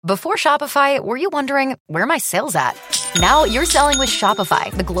Before Shopify, were you wondering, where are my sales at? Now you're selling with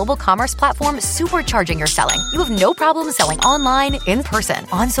Shopify, the global commerce platform supercharging your selling. You have no problem selling online, in person,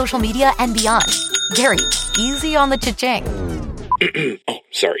 on social media, and beyond. Gary, easy on the cha-ching. Oh,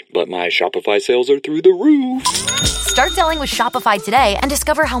 sorry, but my Shopify sales are through the roof. Start selling with Shopify today and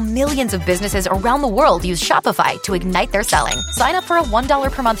discover how millions of businesses around the world use Shopify to ignite their selling. Sign up for a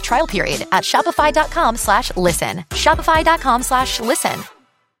 $1 per month trial period at shopify.com/listen. Shopify.com/listen.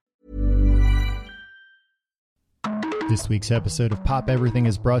 This week's episode of Pop Everything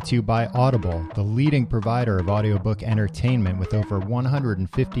is brought to you by Audible, the leading provider of audiobook entertainment with over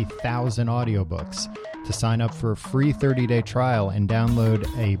 150,000 audiobooks. To sign up for a free 30-day trial and download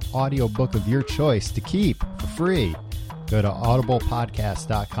an audiobook of your choice to keep for free, go to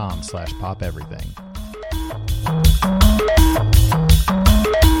audiblepodcast.com/popeverything.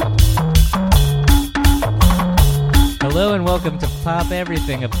 Hello and welcome to Pop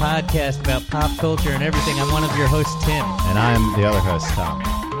Everything, a podcast about pop culture and everything. I'm one of your hosts, Tim. And I'm the other host, Tom.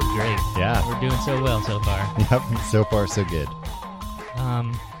 Great. Yeah. We're doing so well so far. Yep, so far so good.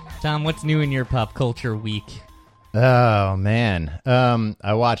 Tom, what's new in your pop culture week? Oh, man.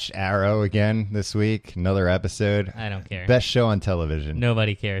 I watched Arrow again this week, another episode. I don't care. Best show on television.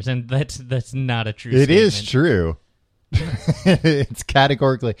 Nobody cares, and that's not a true It statement. is true. It's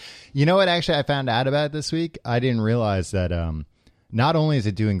categorically. You know what actually I found out about it this week? I didn't realize that not only is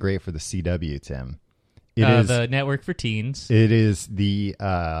it doing great for the CW, Tim. It is the network for teens. It is the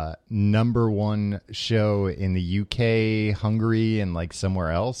number one show in the UK, Hungary, and like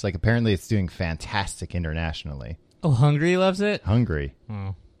somewhere else. Like apparently it's doing fantastic internationally. Oh, Hungary loves it? Hungary.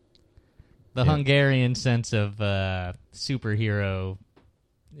 Oh. The Hungarian sense of superhero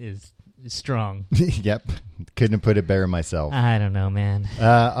is strong. Yep. Couldn't have put it better myself. I don't know, man.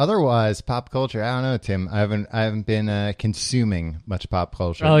 Otherwise, pop culture. I don't know, Tim. I haven't been consuming much pop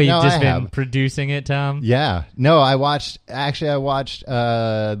culture. Oh, you've just been have. producing it, Tom? Yeah. No, I watched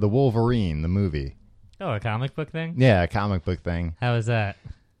the Wolverine, the movie. Oh, a comic book thing? Yeah, a comic book thing. How is that?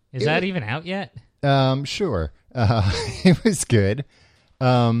 Is that even out yet? Sure. It was good.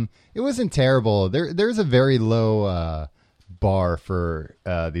 It wasn't terrible. There's a very low bar for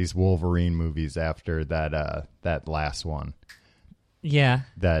these Wolverine movies after that last one. Yeah.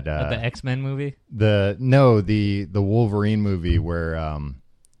 That the X-Men movie? The Wolverine movie where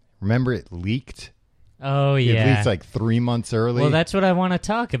remember it leaked? Oh yeah. It leaked like 3 months early. Well, that's what I want to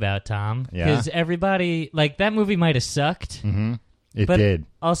talk about, Tom. Yeah. Because everybody, like, that movie might have sucked. Mm-hmm. It but did.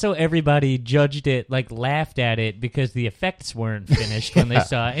 Also, everybody judged it, like, laughed at it because the effects weren't finished when they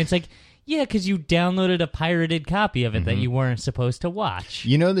saw it. It's like, yeah, because you downloaded a pirated copy of it that you weren't supposed to watch.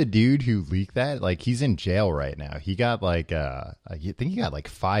 You know the dude who leaked that? Like, he's in jail right now. He got like, I think he got like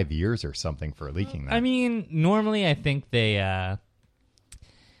 5 years or something for leaking that. I mean, normally I think they,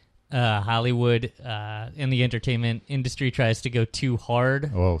 Hollywood in the entertainment industry tries to go too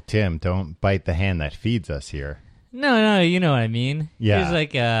hard. Oh, Tim, don't bite the hand that feeds us here. No, you know what I mean. Yeah. It's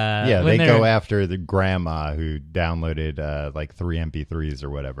like, they go after the grandma who downloaded like 3 MP3s or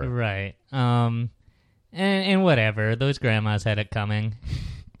whatever. Right. And whatever. Those grandmas had it coming.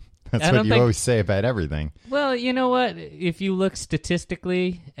 That's what you always say about everything. Well, you know what? If you look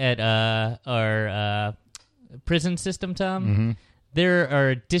statistically at our prison system, Tom, there are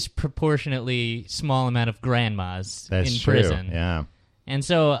a disproportionately small amount of grandmas in prison. Yeah. And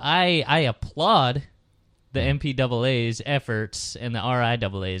so I applaud the MPAA's efforts and the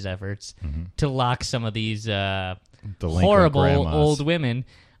RIAA's efforts to lock some of these horrible grandmas. old women.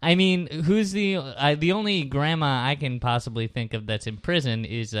 I mean, who's the only grandma I can possibly think of that's in prison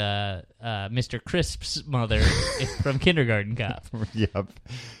is Mr. Crisp's mother from Kindergarten Cop. Yep.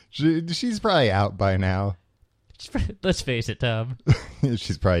 She's probably out by now. Let's face it, Tom.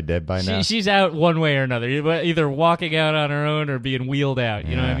 She's probably dead by now. She's out one way or another, either walking out on her own or being wheeled out.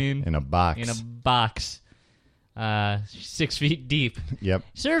 You know what I mean? In a box. In a box. 6 feet deep. Yep.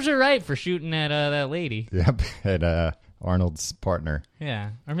 Serves her right for shooting at that lady. Yep. At Arnold's partner.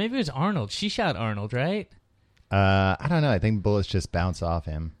 Yeah. Or maybe it was Arnold. She shot Arnold, right? I don't know. I think bullets just bounce off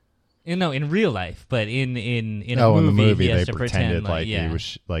him. No, in real life, but in a movie, in the movie he has they to pretended pretend he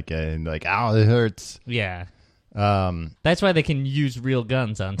was like, ow, it hurts. Yeah. That's why they can use real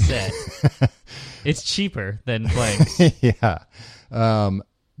guns on set. It's cheaper than blanks. Yeah.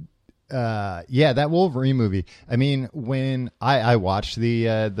 That Wolverine movie. I mean, when I watched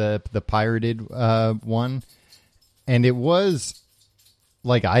the pirated one, and it was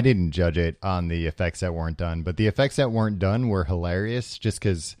like I didn't judge it on the effects that weren't done, but the effects that weren't done were hilarious just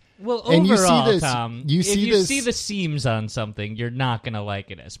because. Well, and overall, you see this, Tom, you if see you this, see the seams on something, you're not going to like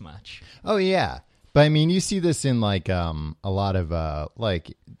it as much. Oh, yeah. But I mean, you see this in like a lot of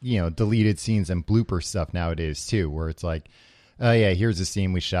deleted scenes and blooper stuff nowadays too, where it's like, oh yeah, here's a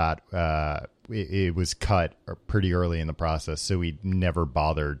scene we shot. It was cut pretty early in the process, so we never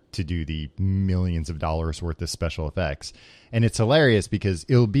bothered to do the millions of dollars worth of special effects. And it's hilarious because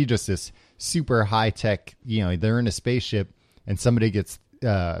it'll be just this super high tech, they're in a spaceship and somebody gets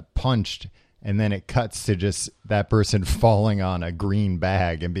punched, and then it cuts to just that person falling on a green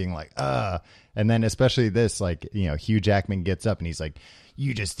bag and being like, and then especially this, like, Hugh Jackman gets up and he's like,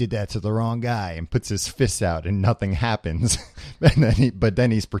 you just did that to the wrong guy, and puts his fists out and nothing happens. But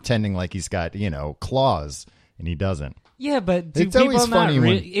then he's pretending like he's got, claws, and he doesn't. Yeah, but it's always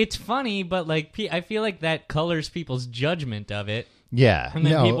funny. It's funny, but like I feel like that colors people's judgment of it. Yeah. And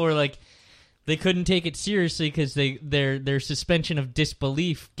then people are like, they couldn't take it seriously because their suspension of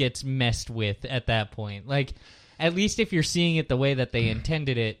disbelief gets messed with at that point. Like, at least if you're seeing it the way that they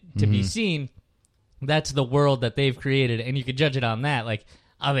intended it to be seen, that's the world that they've created, and you could judge it on that. Like,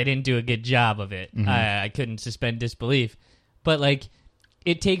 oh, they didn't do a good job of it. I couldn't suspend disbelief. But, like,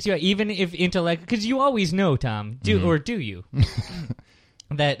 it takes you, even if intellect, because you always know, Tom, do you,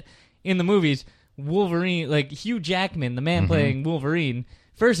 that in the movies, Wolverine, like Hugh Jackman, the man playing Wolverine,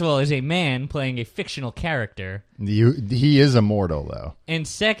 first of all, is a man playing a fictional character. He is immortal, though. And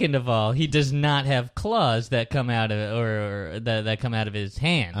second of all, he does not have claws that come out of or that come out of his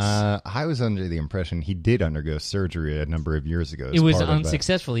hands. I was under the impression he did undergo surgery a number of years ago. It was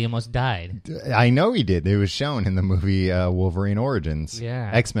unsuccessful. He almost died. I know he did. It was shown in the movie Wolverine Origins. Yeah.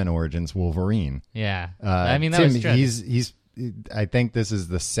 X-Men Origins Wolverine. Yeah. I mean, that Tim, was I think this is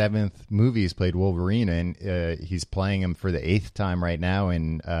the 7th movie he's played Wolverine in. He's playing him for the 8th time right now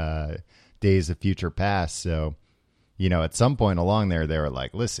in Days of Future Past. So, at some point along there, they were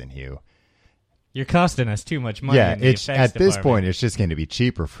like, listen, Hugh, you're costing us too much money. Yeah, in the it's effects at this department. point, it's just going to be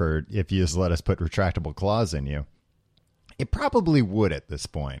cheaper if you just let us put retractable claws in you. It probably would at this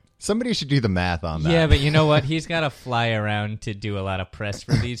point. Somebody should do the math on that. Yeah, but you know what? He's got to fly around to do a lot of press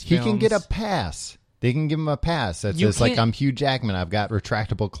for these films. He can get a pass. They can give him a pass that says, like, I'm Hugh Jackman. I've got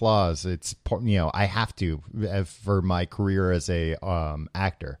retractable claws. It's, I have to for my career as a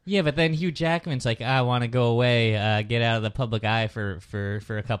actor. Yeah, but then Hugh Jackman's like, I want to go away, get out of the public eye for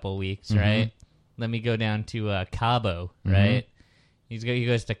a couple of weeks, right? Let me go down to Cabo, right? He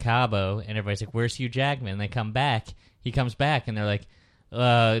goes to Cabo, and everybody's like, where's Hugh Jackman? And they come back. He comes back, and they're like,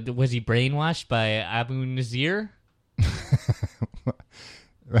 was he brainwashed by Abu Nazir?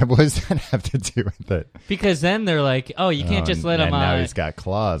 What does that have to do with it? Because then they're like, oh, you can't just let him on. Now he's got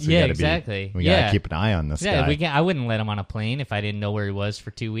claws. Yeah, exactly. We got to keep an eye on this guy. I wouldn't let him on a plane if I didn't know where he was for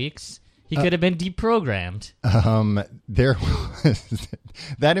 2 weeks. He could have been deprogrammed.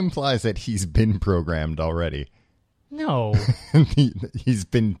 That implies that he's been programmed already. No. He's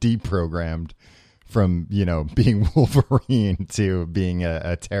been deprogrammed from, being Wolverine to being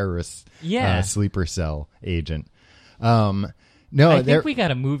a terrorist sleeper cell agent. No, I think we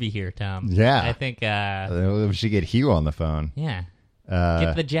got a movie here, Tom. Yeah. I think we should get Hugh on the phone. Yeah.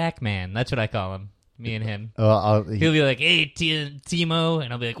 Get the Jackman. That's what I call him. Me and him. He'll be like, hey, Timo.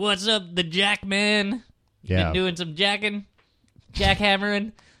 And I'll be like, what's up, the Jackman? You been doing some jackhammering?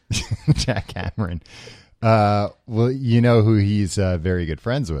 Jackhammering. Well, you know who he's very good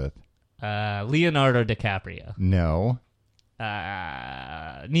friends with? Leonardo DiCaprio. No.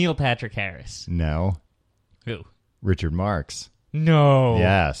 Neil Patrick Harris. No. Who? Richard Marx. No.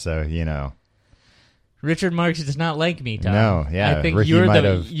 Yeah, so, Richard Marx does not like me, Tom. No, yeah. I think Ricky you're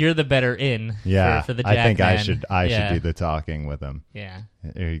the better in for the Jackman. I think I should do the talking with him. Yeah.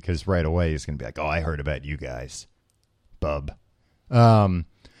 Because right away he's going to be like, oh, I heard about you guys. Bub. No,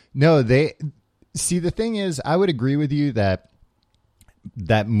 see, the thing is, I would agree with you that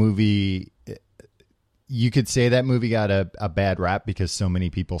movie, you could say that movie got a bad rap because so many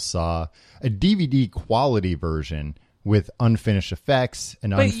people saw a DVD quality version with unfinished effects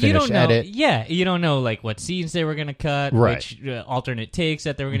and unfinished edit. Yeah, you don't know like what scenes they were going to cut, right. Which alternate takes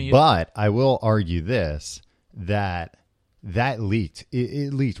that they were going to use. But I will argue this, that leaked.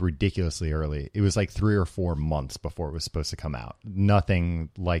 It leaked ridiculously early. It was like 3 or 4 months before it was supposed to come out.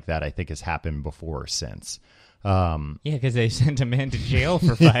 Nothing like that, I think, has happened before or since. Yeah, because they sent a man to jail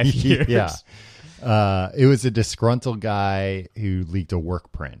for 5 years. Yeah. It was a disgruntled guy who leaked a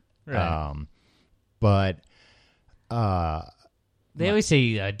work print. Right. But they always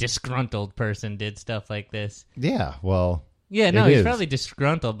say a disgruntled person did stuff like this. Yeah, well. Yeah, no, he's probably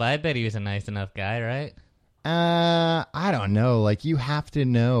disgruntled, but I bet he was a nice enough guy, right? I don't know. Like, you have to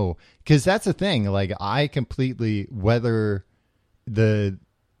know, because that's the thing. Like, I completely, whether the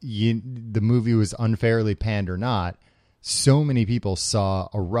movie was unfairly panned or not, so many people saw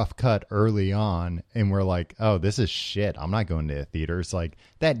a rough cut early on and were like, oh, this is shit. I'm not going to theaters. Like,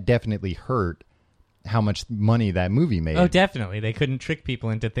 that definitely hurt how much money that movie made. Oh, definitely. They couldn't trick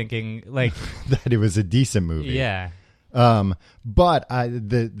people into thinking, like... that it was a decent movie. Yeah. But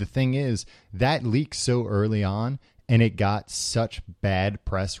the thing is, that leaked so early on, and it got such bad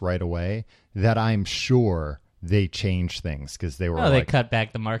press right away that I'm sure... they changed things because they were they cut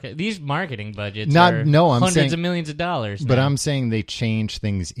back the market. These marketing budgets I'm hundreds saying, of millions of dollars. But now. I'm saying they changed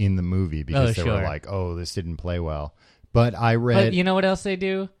things in the movie because they were like, oh, this didn't play well. But I read... But you know what else they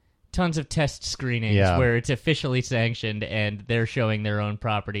do? Tons of test screenings where it's officially sanctioned and they're showing their own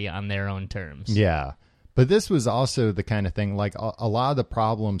property on their own terms. Yeah. But this was also the kind of thing, like a lot of the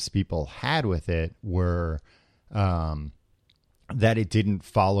problems people had with it were that it didn't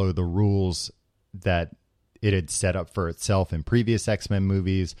follow the rules that it had set up for itself in previous X-Men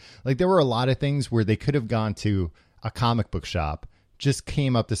movies. Like, there were a lot of things where they could have gone to a comic book shop, just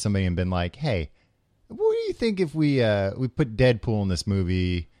came up to somebody and been like, hey, what do you think if we put Deadpool in this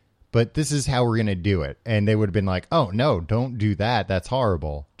movie, but this is how we're going to do it? And they would have been like, oh, no, don't do that. That's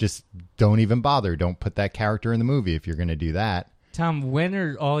horrible. Just don't even bother. Don't put that character in the movie if you're going to do that. Tom, when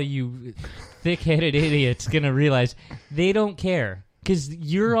are all you thick-headed idiots going to realize they don't care? Because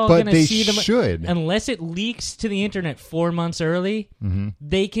you're all going to see them. Should. Unless it leaks to the internet 4 months early,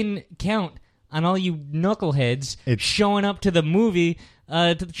 they can count on all you knuckleheads showing up to the movie,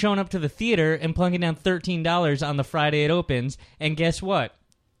 showing up to the theater and plunking down $13 on the Friday it opens. And guess what?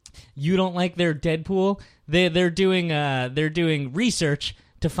 You don't like their Deadpool? They're doing research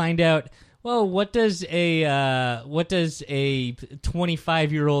to find out. Well, what does a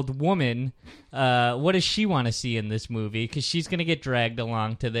 25-year-old woman, what does she want to see in this movie? Because she's going to get dragged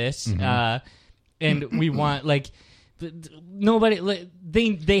along to this, and we want nobody.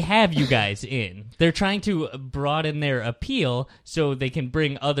 They have you guys in. They're trying to broaden their appeal so they can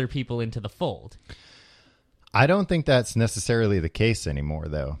bring other people into the fold. I don't think that's necessarily the case anymore,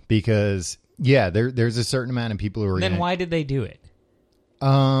 though, because there's a certain amount of people who are. Then why did they do it?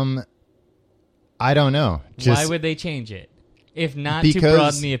 I don't know. Why would they change it? If not to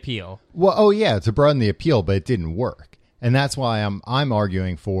broaden the appeal. Well, to broaden the appeal, but it didn't work. And that's why I'm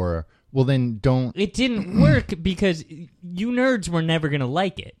arguing for, well, then don't... It didn't work because you nerds were never going to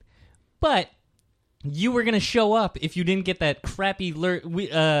like it. But you were going to show up if you didn't get that crappy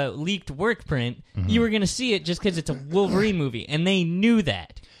leaked work print. You were going to see it just because it's a Wolverine movie, and they knew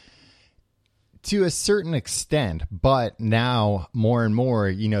that. To a certain extent, but now more and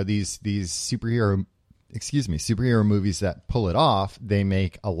more, these superhero movies that pull it off, they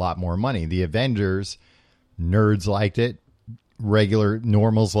make a lot more money. The Avengers, nerds liked it, regular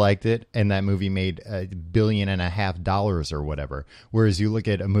normals liked it, and that movie made $1.5 billion or whatever. Whereas you look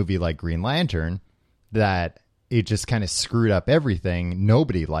at a movie like Green Lantern, that it just kind of screwed up everything.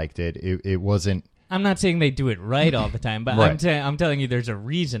 Nobody liked it. It wasn't. I'm not saying they do it right all the time, but right. I'm telling you there's a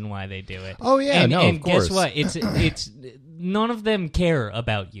reason why they do it. Oh, yeah, and of course. Guess what? It's none of them care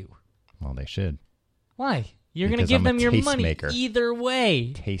about you. Well, they should. Why? You're going to give them your money either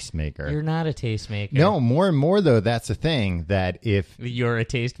way. Tastemaker. You're not a tastemaker. No, more and more, though, that's a thing that if... You're a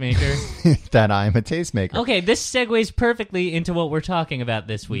tastemaker? that I'm a tastemaker. Okay, this segues perfectly into what we're talking about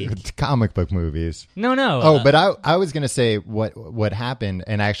this week. Comic book movies. No. Oh, but I was going to say what happened,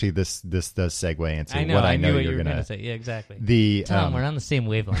 and actually this does segue into what I know you're going to say. Yeah, exactly. Tom, we're on the same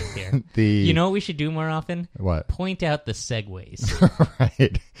wavelength here. You know what we should do more often? What? Point out the segues.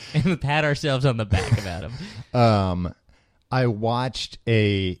 Right. And pat ourselves on the back about them. I watched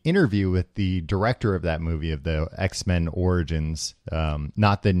a interview with the director of that movie, of the X-Men Origins,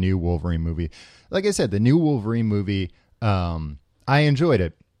 not the new Wolverine movie. Like I said, the new Wolverine movie, I enjoyed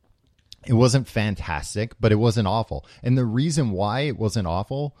it. It wasn't fantastic, but it wasn't awful. And the reason why it wasn't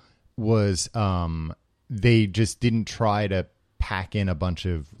awful was they just didn't try to pack in a bunch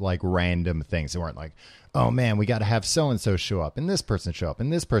of like random things. They weren't like, oh man, we got to have so-and-so show up and this person show up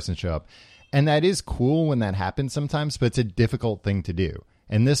and this person show up. And that is cool when that happens sometimes, but it's a difficult thing to do.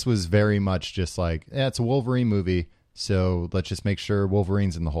 And this was very much just like, it's a Wolverine movie, so let's just make sure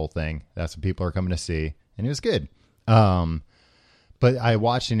Wolverine's in the whole thing. That's what people are coming to see. And it was good. But I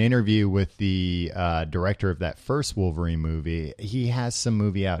watched an interview with the director of that first Wolverine movie. He has some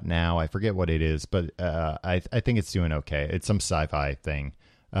movie out now. I forget what it is, but I think it's doing okay. It's some sci-fi thing.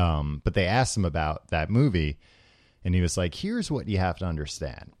 But they asked him about that movie, and he was like, here's what you have to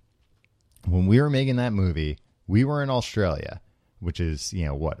understand. When we were making that movie, we were in Australia. which is,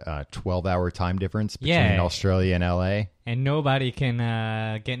 12-hour time difference between Australia and LA. And nobody can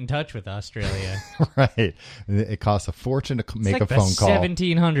get in touch with Australia. Right. It costs a fortune to make like a phone call.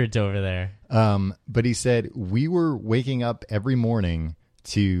 1700s over there. But he said, we were waking up every morning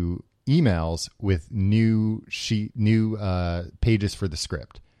to emails with new pages for the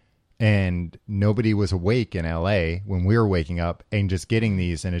script. And nobody was awake in LA when we were waking up and just getting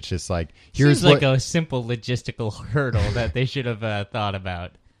these. And it's just like, seems like a simple logistical hurdle that they should have thought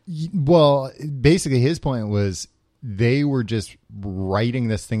about. Well, basically his point was they were just writing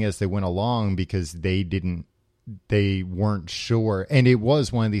this thing as they went along because they weren't sure. And it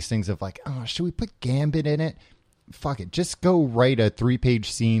was one of these things of like, oh, should we put Gambit in it? Fuck it. Just go write a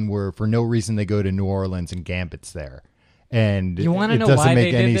 3-page scene where for no reason they go to New Orleans and Gambit's there. And you want to know doesn't why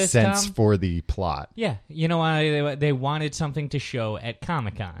make they any did this, sense Tom? for the plot. Yeah, you know why they wanted something to show at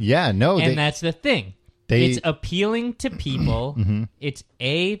Comic-Con. Yeah, no. And that's the thing. It's appealing to people. Mm-hmm. It's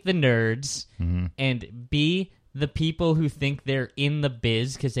A, the nerds, and B, the people who think they're in the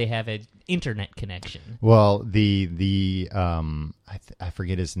biz because they have an internet connection. Well, I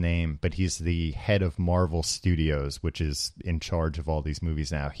forget his name, but he's the head of Marvel Studios, which is in charge of all these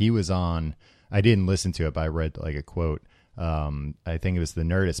movies now. He was on, I didn't listen to it, but I read like a quote. I think it was the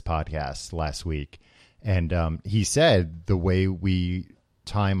Nerdist podcast last week. And he said the way we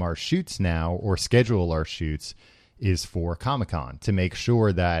time our shoots now or schedule our shoots is for Comic-Con to make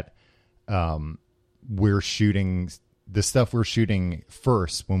sure that we're shooting the stuff we're shooting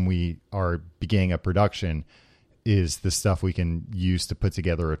first when we are beginning a production is the stuff we can use to put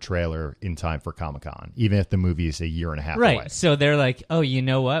together a trailer in time for Comic-Con, even if the movie is a year and a half away. Right. So they're like, oh, you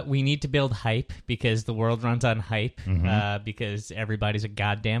know what? We need to build hype because the world runs on hype because everybody's a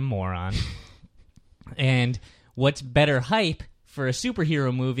goddamn moron. And what's better hype for a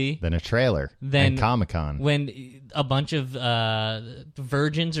superhero movie than a trailer and Comic-Con? When a bunch of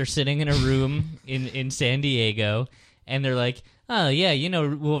virgins are sitting in a room in San Diego and they're like, oh, yeah,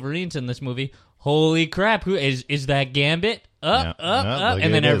 Wolverine's in this movie. Holy crap, who is that Gambit?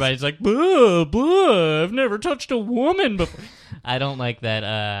 And then everybody's like, boo, boo, I've never touched a woman before. I don't like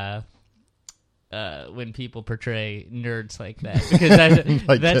that when people portray nerds like that.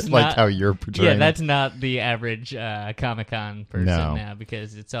 Because that's not how you're portraying that's not the average Comic-Con person now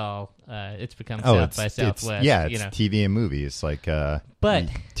because it's all, it's become South by Southwest. It's TV and movies. Like, but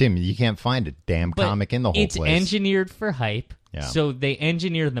Tim, you can't find a damn comic in the whole place. It's engineered for hype. Yeah. So they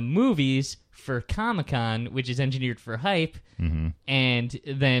engineer the movies for Comic-Con, which is engineered for hype, and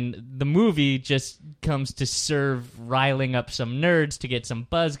then the movie just comes to serve riling up some nerds to get some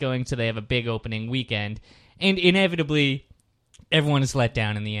buzz going so they have a big opening weekend. And inevitably, everyone is let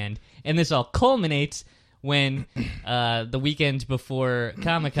down in the end. And this all culminates when the weekend before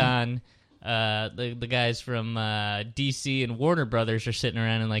Comic-Con, the guys from DC and Warner Brothers are sitting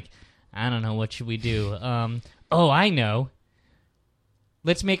around and like, I don't know, what should we do? I know.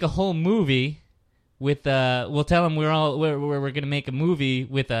 Let's make a whole movie with we'll tell them we're going to make a movie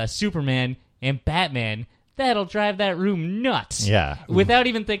with Superman and Batman. That'll drive that room nuts. Yeah. Without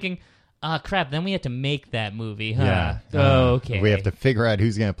even thinking, crap, then we have to make that movie, huh? Yeah. Okay. We have to figure out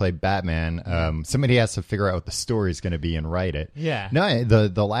who's going to play Batman. Somebody has to figure out what the story's going to be and write it. Yeah. No,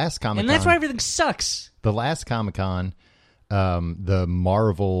 the last Comic-Con. And that's why everything sucks. The last Comic-Con, the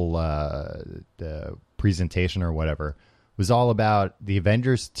Marvel the presentation or whatever, was all about the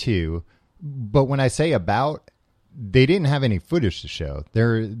Avengers 2, but when I say about, they didn't have any footage to show.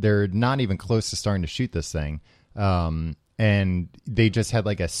 They're not even close to starting to shoot this thing, and they just had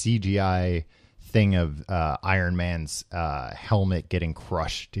like a CGI thing of Iron Man's helmet getting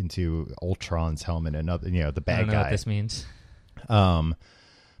crushed into Ultron's helmet, and other, the bad guy. I don't know what this means. But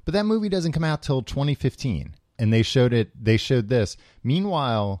that movie doesn't come out till 2015, and they showed this.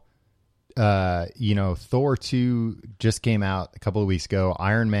 Meanwhile, Thor 2 just came out a couple of weeks ago.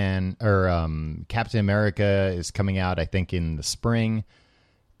 Iron Man or Captain America is coming out, I think, in the spring.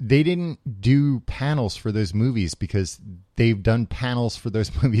 They didn't do panels for those movies because they've done panels for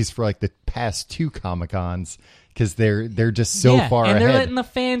those movies for like the past 2 Comic-Cons because they're just so far ahead. And they're letting the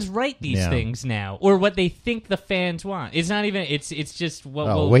fans write these things now, or what they think the fans want. It's not even. It's just what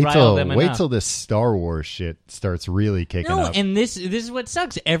will rile them enough. Wait till this Star Wars shit starts really kicking up. And this is what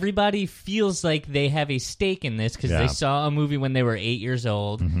sucks. Everybody feels like they have a stake in this because they saw a movie when they were 8 years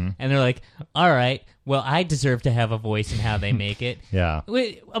old, and they're like, "All right, well, I deserve to have a voice in how they make it." Yeah.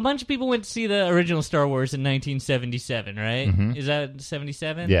 A bunch of people went to see the original Star Wars in 1977, right? Is that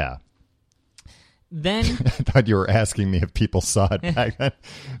 77? Yeah. Then I thought you were asking me if people saw it back then,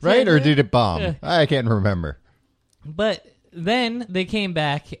 right? Or did it bomb? I can't remember. But then they came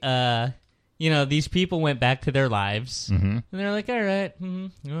back, these people went back to their lives, Mm-hmm. and they're like, all right,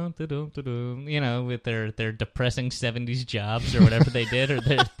 with their depressing 70s jobs or whatever they did, or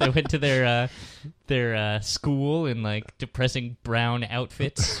they went to their school in like depressing brown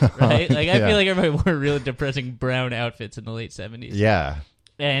outfits, right? Like I feel like everybody wore really depressing brown outfits in the late 70s. Yeah.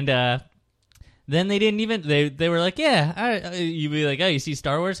 And then they didn't even they were like, yeah, you'd be like, oh, you see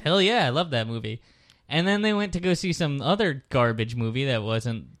Star Wars? Hell yeah, I love that movie. And then they went to go see some other garbage movie that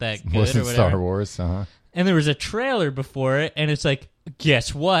wasn't that good. Wasn't or whatever. Star Wars, And there was a trailer before it, and it's like,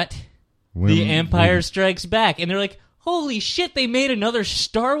 guess what? The Empire Strikes Back. And they're like, holy shit, they made another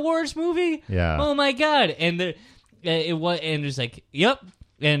Star Wars movie? Yeah. Oh my god. And it's like, yep.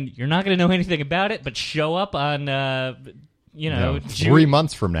 And you're not going to know anything about it, but show up on, June, 3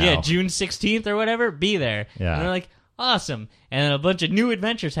 months from now. Yeah, June 16th or whatever, be there. Yeah. And they're like, awesome. And then a bunch of new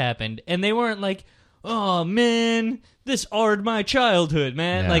adventures happened. And they weren't like, oh, man, this marred my childhood,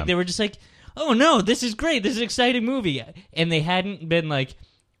 man. Yeah. Like, they were just like, oh, no, this is great. This is an exciting movie. And they hadn't been like,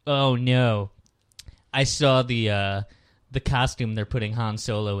 oh, no, I saw the costume they're putting Han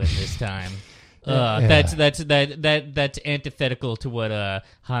Solo in this time. That's antithetical to what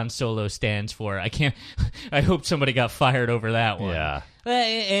Han Solo stands for. I hope somebody got fired over that one. Yeah.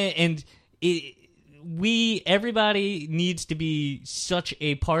 And everybody needs to be such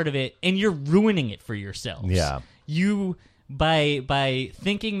a part of it, and you're ruining it for yourselves. Yeah. You by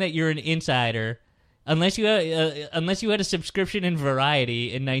thinking that you're an insider, unless you had a subscription in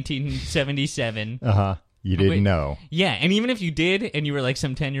Variety in 1977. You didn't know. Yeah, and even if you did, and you were like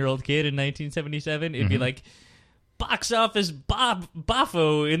some 10-year-old kid in 1977, it'd be like, box office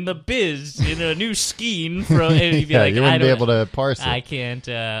Boffo in the biz in a new Skein from. And you'd be like, you wouldn't be able to parse it. I can't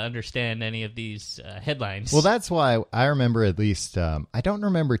understand any of these headlines. Well, that's why I remember at least. I don't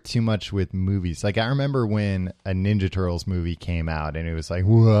remember too much with movies. Like I remember when a Ninja Turtles movie came out, and it was like,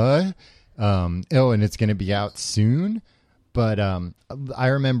 what? And it's going to be out soon. But I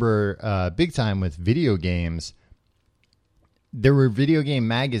remember big time with video games. There were video game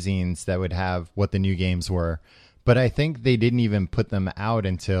magazines that would have what the new games were. But I think they didn't even put them out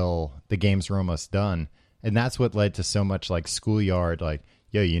until the games were almost done. And that's what led to so much like schoolyard, like,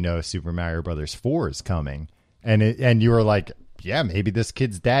 yo, Super Mario Brothers 4 is coming. And you were like, yeah, maybe this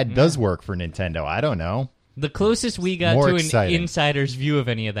kid's dad does work for Nintendo. I don't know. The closest we got More to exciting. an insider's view of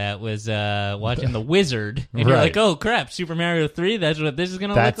any of that was watching The Wizard. And you're like, oh, crap, Super Mario 3, that's what this is going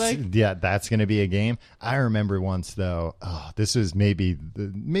to look like? Yeah, that's going to be a game. I remember once, though, this was maybe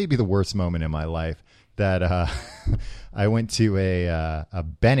the worst moment in my life, that I went to a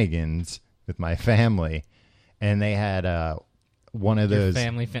Bennigan's with my family, and they had one of those... Your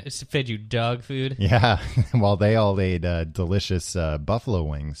family fed you dog food? Yeah, while they all ate delicious buffalo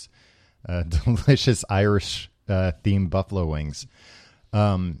wings. Delicious Irish themed buffalo wings.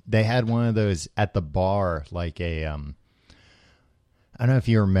 They had one of those at the bar, like a I don't know if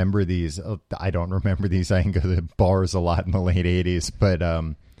you remember these. I don't remember these. I didn't go to the bars a lot in the late 80s, but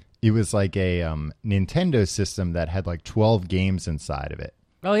it was like a Nintendo system that had like 12 games inside of it.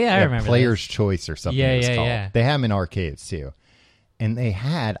 Oh yeah, I remember Player's Choice or something. Yeah, it was yeah, called. yeah. They have them in arcades too. And they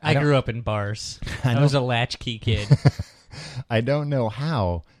had I grew up in bars. I was a latchkey kid. I don't know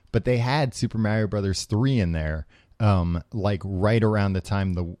how, but they had Super Mario Brothers 3 in there, like right around the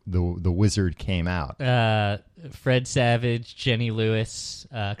time the Wizard came out. Fred Savage, Jenny Lewis,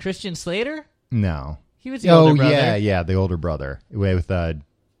 Christian Slater? No. He was the older brother. Yeah, the older brother. With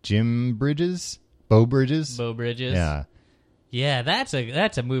Jim Bridges? Bo Bridges? Bo Bridges. Yeah. Yeah, that's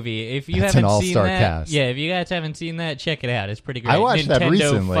a movie. If you That's haven't an seen all-star that, cast. yeah, if you guys haven't seen that, check it out. It's pretty great. I watched that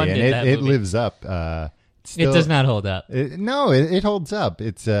recently, and it movie. lives up. It does not hold up. It holds up.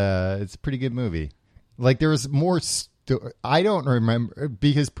 It's a pretty good movie. Like there was more. I don't remember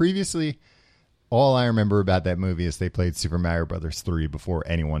because previously, all I remember about that movie is they played Super Mario Brothers 3 before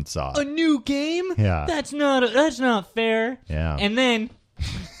anyone saw it. A new game? Yeah, that's not fair. Yeah, and then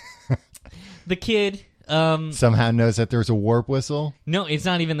the kid. Somehow knows that there's a warp whistle. No, it's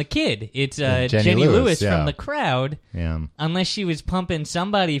not even the kid. It's Jenny Lewis from the crowd. Yeah. Unless she was pumping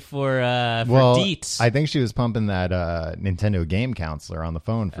somebody for deets. I think she was pumping that Nintendo game counselor on the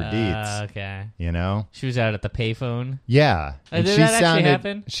phone for deets. Okay. You know? She was out at the payphone. Yeah. And did that actually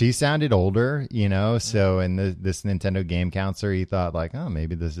happen? She sounded older, so in this Nintendo game counselor, he thought like, oh,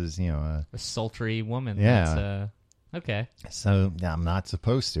 maybe this is, a sultry woman. Yeah. Okay. So I'm not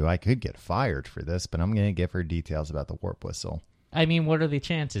supposed to. I could get fired for this, but I'm going to give her details about the warp whistle. I mean, what are the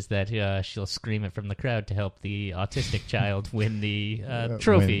chances that she'll scream it from the crowd to help the autistic child win the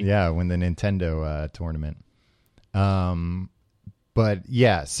trophy? Win the Nintendo tournament. But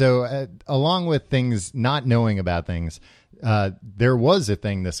yeah, so along with things, not knowing about things, there was a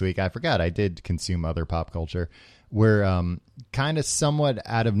thing this week. I forgot I did consume other pop culture where kind of somewhat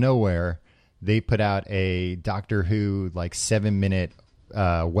out of nowhere, they put out a Doctor Who 7-minute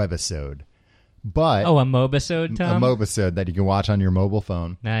webisode. But a mobisode, Tom? A mobisode that you can watch on your mobile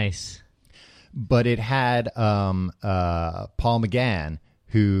phone. Nice. But it had Paul McGann,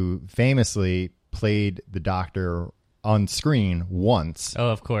 who famously played the Doctor on screen once. Oh,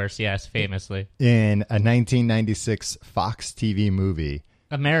 of course, yes, famously. In a 1996 Fox TV movie.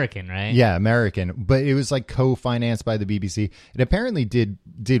 American, right? Yeah, American. But it was co-financed by the BBC. It apparently did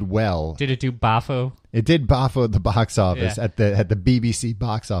well. Did it do Boffo? It did Boffo at the box office, at the BBC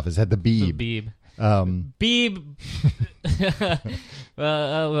box office, at the Beeb. The Beeb. Beeb.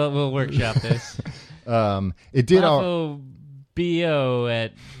 We'll workshop this. It did Boffo B.O.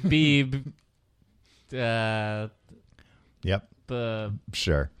 at Beeb. Yep.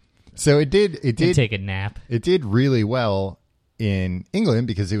 Sure. So it did take a nap. It did really well in England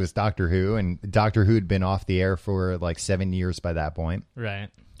because it was Doctor Who, and Doctor Who had been off the air for 7 years by that point. Right.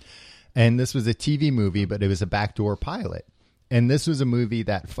 And this was a TV movie, but it was a backdoor pilot. And this was a movie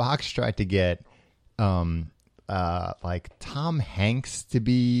that Fox tried to get Tom Hanks to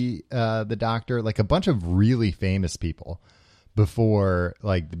be the Doctor, a bunch of really famous people before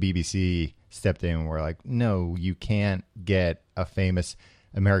the BBC stepped in and were like, no, you can't get a famous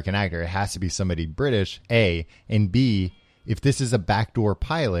American actor. It has to be somebody British, A, and B, if this is a backdoor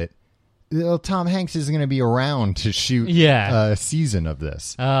pilot, Tom Hanks isn't going to be around to shoot a season of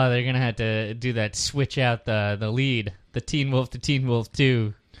this. Oh, they're going to have to do that, switch out the lead, the Teen Wolf to Teen Wolf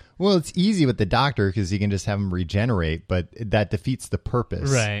 2. Well, it's easy with the Doctor because you can just have him regenerate, but that defeats the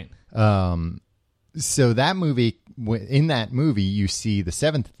purpose. Right. So that movie, in that movie, you see the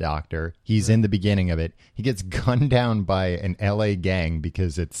seventh Doctor. He's in the beginning of it. He gets gunned down by an LA gang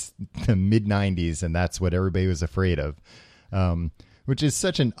because it's the mid-90s and that's what everybody was afraid of. Which is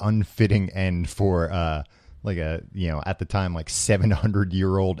such an unfitting end for at the time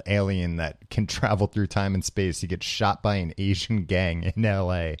 700-year-old alien that can travel through time and space. He gets shot by an Asian gang in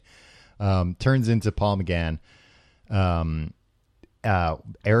LA. Turns into Paul McGann.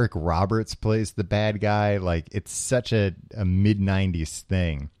 Eric Roberts plays the bad guy. It's such a mid-90s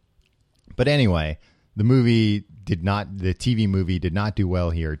thing. But anyway, the TV movie did not do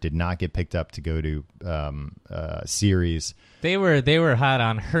well here. Did not get picked up to go to series. They were hot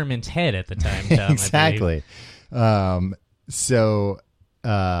on Herman's head at the time, Tom, exactly.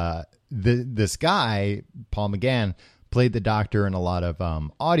 This guy, Paul McGann, played the Doctor in a lot of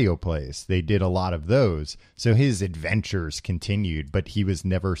audio plays. They did a lot of those. So his adventures continued, but he was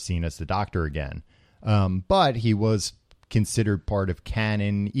never seen as the Doctor again. But he was considered part of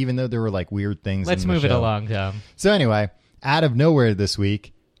canon, even though there were weird things. Let's move it along, Tom. So anyway, out of nowhere this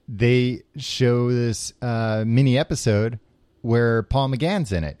week, they show this mini episode where Paul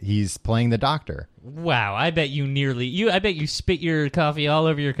McGann's in it. He's playing the Doctor. Wow, I bet you spit your coffee all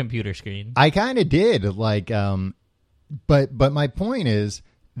over your computer screen. I kind of did, but my point is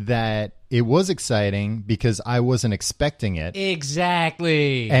that it was exciting because I wasn't expecting it.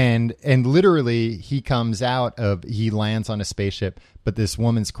 Exactly. And literally he lands on a spaceship, but this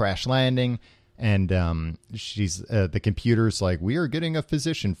woman's crash landing, and she's the computer's like, we are getting a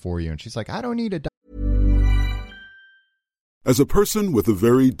physician for you, and she's like, I don't need a doctor. As a person with a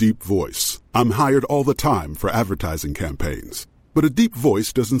very deep voice, I'm hired all the time for advertising campaigns. But a deep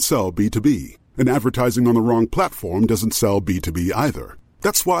voice doesn't sell B2B, and advertising on the wrong platform doesn't sell B2B either.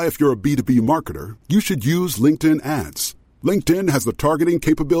 That's why if you're a B2B marketer, you should use LinkedIn ads. LinkedIn has the targeting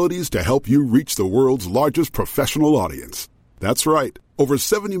capabilities to help you reach the world's largest professional audience. That's right, over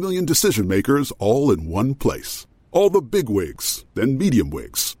 70 million decision makers all in one place. All the big wigs, then medium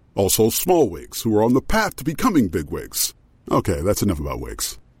wigs, also small wigs who are on the path to becoming big wigs. Okay, that's enough about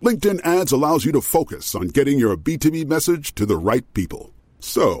wigs. LinkedIn ads allows you to focus on getting your B2B message to the right people.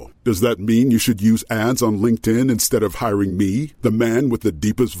 So, does that mean you should use ads on LinkedIn instead of hiring me, the man with the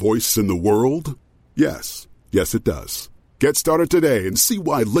deepest voice in the world? Yes. Yes, it does. Get started today and see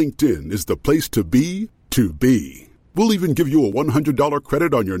why LinkedIn is the place to be to be. We'll even give you a $100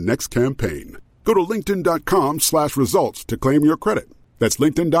 credit on your next campaign. Go to linkedin.com/results to claim your credit. That's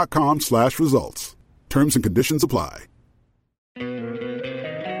linkedin.com/results. Terms and conditions apply.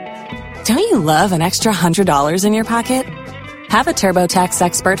 Don't you love an extra $100 in your pocket? Have a TurboTax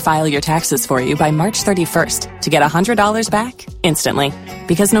expert file your taxes for you by March 31st to get $100 back instantly.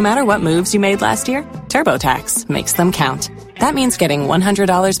 Because no matter what moves you made last year, TurboTax makes them count. That means getting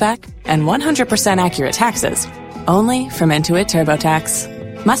 $100 back and 100% accurate taxes, only from Intuit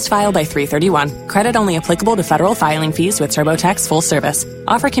TurboTax. Must file by 3/31. Credit only applicable to federal filing fees with TurboTax full service.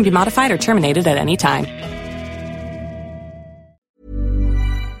 Offer can be modified or terminated at any time.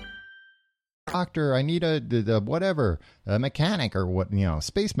 doctor. I need a mechanic or what,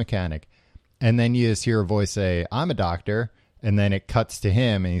 space mechanic. And then you just hear a voice say, I'm a doctor. And then it cuts to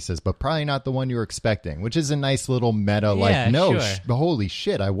him and he says, but probably not the one you were expecting, which is a nice little meta, holy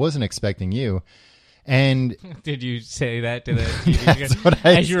shit, I wasn't expecting you. And did you say that to the TV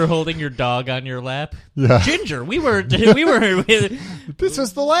as you were holding your dog on your lap? Yeah. Ginger, we were this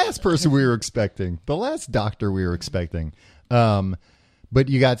was the last person we were expecting, the last doctor we were expecting. But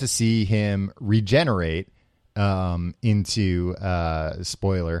you got to see him regenerate into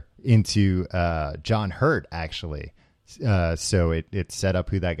John Hurt, actually. So it set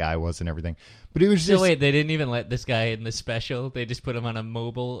up who that guy was and everything. But it was just... So wait, they didn't even let this guy in the special? They just put him on a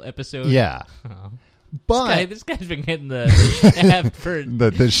mobile episode? Yeah. Oh. But this guy's been getting the shaft for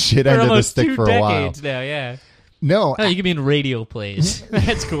the shit end of the stick for a while. Almost 2 decades now, yeah. No. Oh, you can be in radio plays.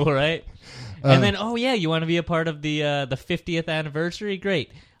 That's cool, right? And then, you want to be a part of the 50th anniversary?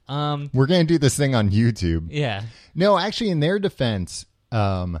 Great. We're going to do this thing on YouTube. Yeah. No, actually, in their defense,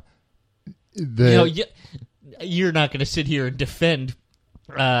 you're not going to sit here and defend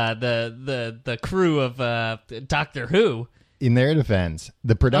the crew of Doctor Who. In their defense,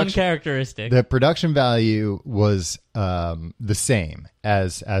 the uncharacteristic. The production value was the same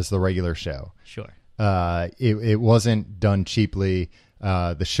as the regular show. Sure. It wasn't done cheaply.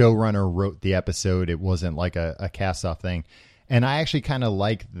 The showrunner wrote the episode. It wasn't like a cast-off thing. And I actually kind of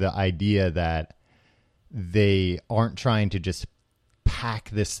like the idea that they aren't trying to just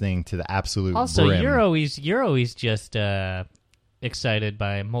pack this thing to the absolute brim. You're always just excited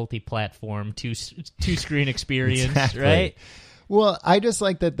by multi-platform two-screen experience, exactly. Right? Well, I just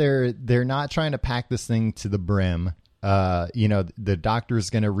like that they're not trying to pack this thing to the brim. The doctor's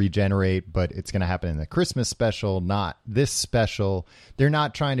going to regenerate, but it's going to happen in the Christmas special, not this special. They're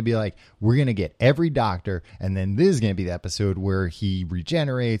not trying to be like, we're going to get every doctor, and then this is going to be the episode where he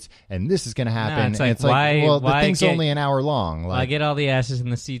regenerates, and this is going to happen. No, it's like, the thing's only an hour long. I get all the asses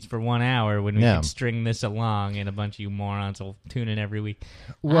in the seats for 1 hour when we can string this along, and a bunch of you morons will tune in every week.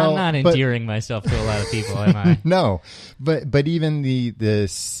 Well, I'm not endearing myself to a lot of people, am I? No, but even the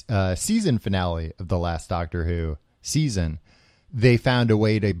season finale of the last Doctor Who season, they found a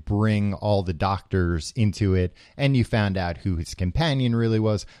way to bring all the doctors into it, and you found out who his companion really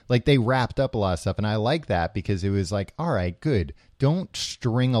was. Like, they wrapped up a lot of stuff, and I like that because it was like, all right, good. Don't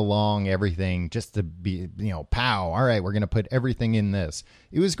string along everything just to be, pow. All right, we're going to put everything in this.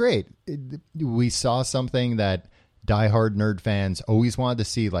 It was great. We saw something that diehard nerd fans always wanted to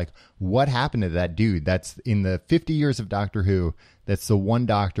see, like, what happened to that dude? That's in the 50 years of Doctor Who. That's the one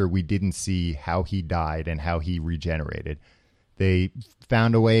doctor we didn't see how he died and how he regenerated. They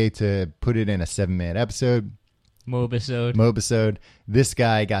found a way to put it in a 7-minute episode. Mobisode. This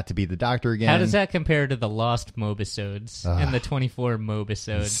guy got to be the doctor again. How does that compare to the lost Mobisodes and the 24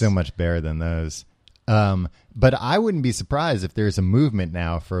 Mobisodes? So much better than those. But I wouldn't be surprised if there's a movement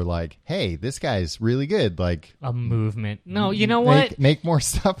now for like, hey, this guy's really good. Like a movement. No, you know what? Make more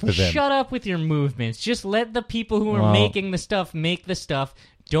stuff with him. Shut up with your movements. Just let the people who are making the stuff make the stuff.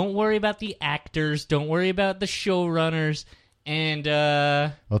 Don't worry about the actors. Don't worry about the showrunners. And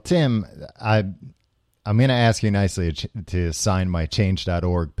well, Tim, I'm going to ask you nicely to sign my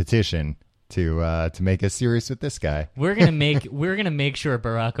change.org petition to make us serious with this guy. We're gonna make sure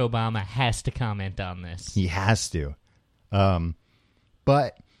Barack Obama has to comment on this. He has to.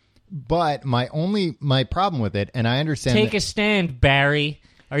 But my problem with it, and I understand. Take a stand, Barry.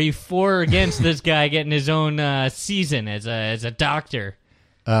 Are you for or against this guy getting his own season as a doctor?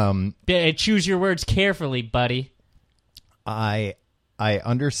 Choose your words carefully, buddy. I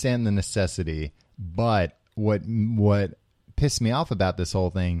understand the necessity, but what pissed me off about this whole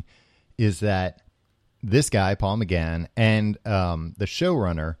thing is that this guy, Paul McGann, and the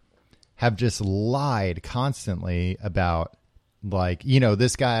showrunner have just lied constantly about, like,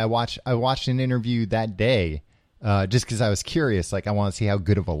 this guy. I watched an interview that day just because I was curious. Like, I want to see how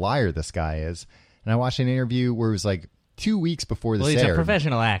good of a liar this guy is. And I watched an interview where it was like 2 weeks before this aired. He's a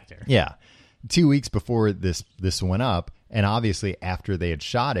professional actor. Yeah. 2 weeks before this went up, and obviously after they had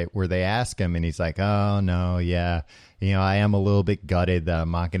shot it, where they asked him, and he's like, oh, no, yeah. I am a little bit gutted that I'm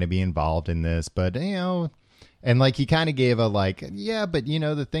not going to be involved in this, but, and like he kind of gave a like, yeah, but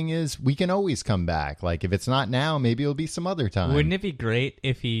the thing is, we can always come back. Like, if it's not now, maybe it'll be some other time. Wouldn't it be great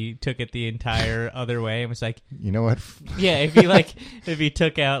if he took it the entire other way and was like, you know what? Yeah, if he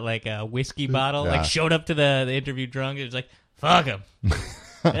took out like a whiskey bottle, like showed up to the interview drunk, and was like, fuck him.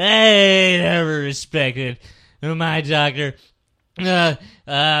 They never respected my doctor,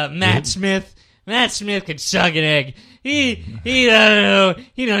 Matt Smith. Matt Smith could suck an egg. He don't know.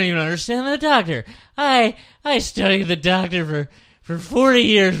 He don't even understand the doctor. I studied the doctor for 40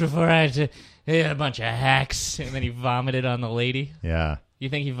 years before I had to a bunch of hacks, and then he vomited on the lady. Yeah. You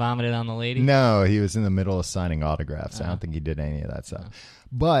think he vomited on the lady? No, he was in the middle of signing autographs. I don't think he did any of that stuff.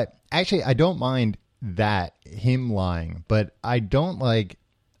 But actually, I don't mind that, him lying. But I don't like,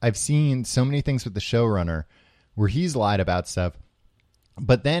 I've seen so many things with the showrunner where he's lied about stuff,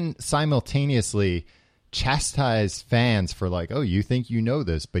 but then simultaneously chastise fans for like, oh, you think you know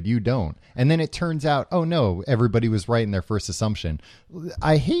this, but you don't. And then it turns out, oh, no, everybody was right in their first assumption.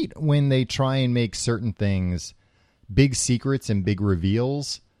 I hate when they try and make certain things big secrets and big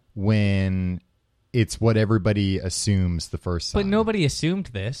reveals when it's what everybody assumes the first time. But nobody assumed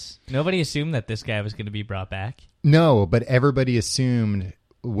this. Nobody assumed that this guy was going to be brought back. No, but everybody assumed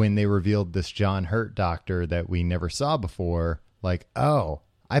when they revealed this John Hurt doctor that we never saw before, like, oh,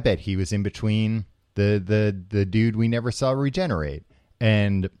 I bet he was in between the dude we never saw regenerate.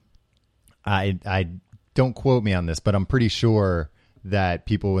 And I don't quote me on this, but I'm pretty sure that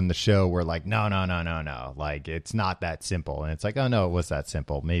people in the show were like, no. Like, it's not that simple. And it's like, oh, no, it was that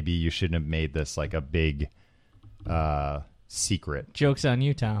simple. Maybe you shouldn't have made this like a big secret. Joke's on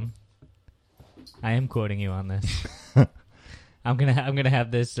you, Tom. I am quoting you on this. I'm gonna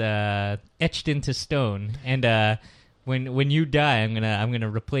have this etched into stone, and when you die, I'm gonna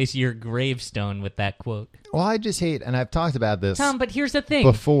replace your gravestone with that quote. Well, I just hate, and I've talked about this, Tom, but here's the thing.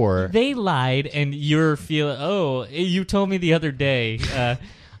 Before. They lied, and you're feeling, oh, you told me the other day,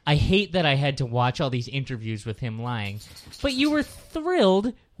 I hate that I had to watch all these interviews with him lying. But you were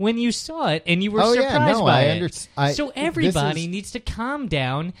thrilled when you saw it, and you were surprised by it. So everybody needs to calm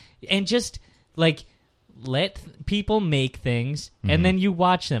down and just, like, let people make things, and then you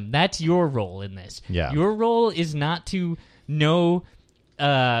watch them. That's your role in this. Yeah. Your role is not to know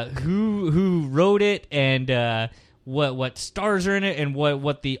who wrote it and what stars are in it and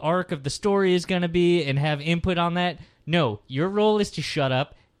what the arc of the story is going to be and have input on that. No, your role is to shut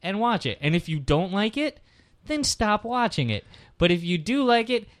up and watch it. And if you don't like it, then stop watching it. But if you do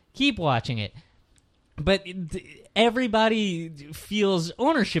like it, keep watching it. But everybody feels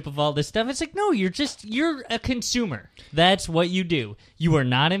ownership of all this stuff. It's like, no, you're a consumer. That's what you do. You are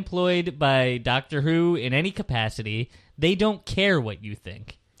not employed by Doctor Who in any capacity. They don't care what you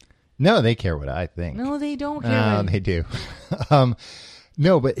think. No, they care what I think. No, they don't care. They do.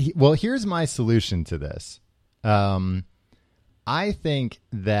 No, but here's my solution to this. I think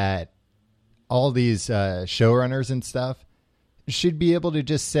that all these showrunners and stuff should be able to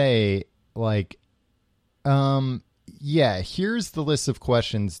just say, like, yeah, here's the list of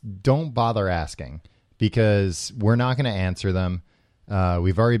questions. Don't bother asking because we're not going to answer them.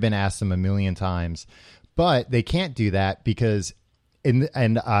 We've already been asked them a million times, but they can't do that because, I'm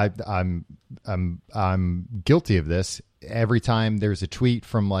guilty of this. Every time there's a tweet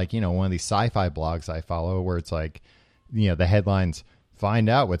from, like, one of these sci-fi blogs I follow where it's like, the headlines, find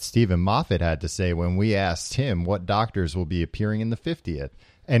out what Stephen Moffat had to say when we asked him what doctors will be appearing in the 50th.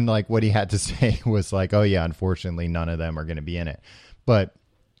 And, like, what he had to say was like, oh, yeah, unfortunately, none of them are going to be in it. But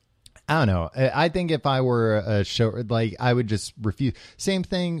I don't know. I think if I were a show, like, I would just refuse. Same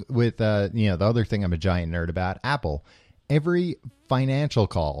thing with, the other thing I'm a giant nerd about, Apple. Every financial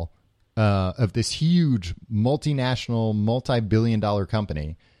call of this huge multinational, multi-billion-dollar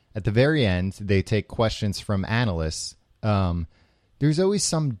company, at the very end, they take questions from analysts. There's always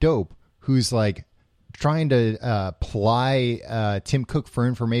some dope who's, like, trying to ply Tim Cook for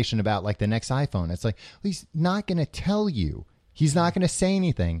information about, like, the next iPhone. It's like, well, he's not going to tell you. He's not going to say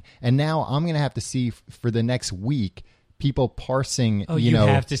anything. And now I'm going to have to see for the next week people parsing. Oh, you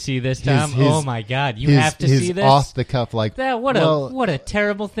have to see this, Tom? Oh, my God. You have to see this? Off the cuff, like, that. What a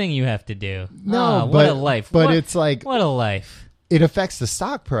terrible thing you have to do. No, what a life. But it's like, what a life. It affects the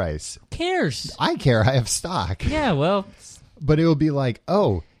stock price. Who cares? I care. I have stock. Yeah, well. But it will be like,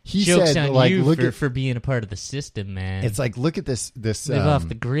 oh, he joke's said, on like, you look for being a part of the system, man. It's like, look at this. Live off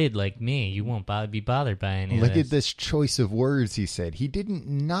the grid like me. You won't be bothered by any of this. Look at this choice of words he said. He didn't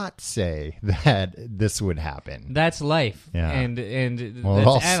not say that this would happen. That's life. Yeah. And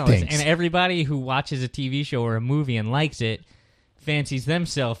well, that's analysts. And everybody who watches a TV show or a movie and likes it fancies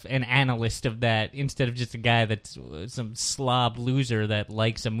themselves an analyst of that instead of just a guy that's some slob loser that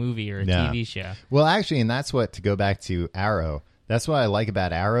likes a movie or a TV show. Well, actually, and that's what, to go back to Arrow, that's what I like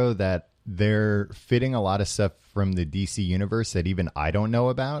about Arrow, that they're fitting a lot of stuff from the DC universe that even I don't know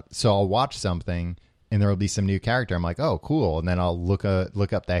about. So I'll watch something and there will be some new character. I'm like, oh, cool. And then I'll look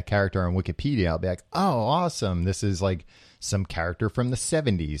up that character on Wikipedia. I'll be like, oh, awesome. This is like some character from the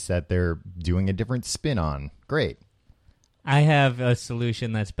 70s that they're doing a different spin on. Great. I have a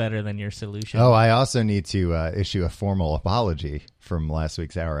solution that's better than your solution. Oh, I also need to issue a formal apology from last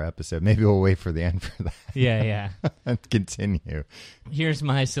week's hour episode. Maybe we'll wait for the end for that. Yeah. And continue. Here's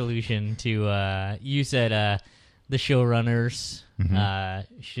my solution to, you said the showrunners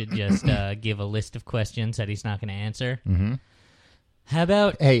should just give a list of questions that he's not going to answer. Mm-hmm. How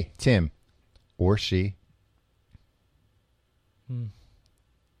about... Hey, Tim, or she.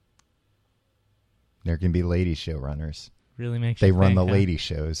 There can be lady showrunners. Really makes They you run think, the huh? lady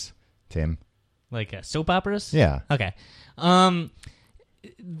shows, Tim. Like soap operas? Yeah. Okay. How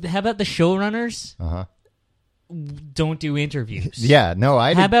about the showrunners Uh-huh. don't do interviews? Yeah, no,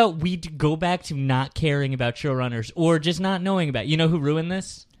 How about we go back to not caring about showrunners or just not knowing about... You know who ruined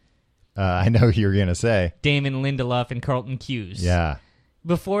this? I know who you're going to say. Damon Lindelof and Carlton Cuse. Yeah.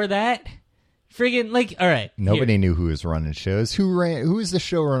 Before that, friggin' like, all right. Nobody knew who was running shows. Who was the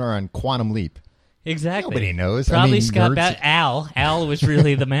showrunner on Quantum Leap? Exactly. Nobody knows. Probably Scott nerds- Al. Al was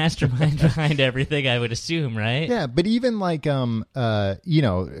really the mastermind behind everything, I would assume, right? Yeah, but even like real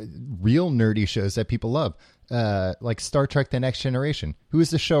nerdy shows that people love, like Star Trek: The Next Generation. Who is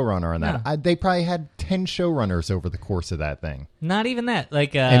the showrunner on that? Yeah. They probably had 10 showrunners over the course of that thing. Not even that.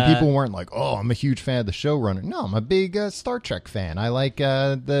 Like, And people weren't like, "Oh, I'm a huge fan of the showrunner." No, I'm a big Star Trek fan. I like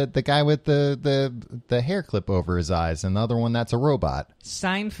the guy with the hair clip over his eyes, and the other one that's a robot.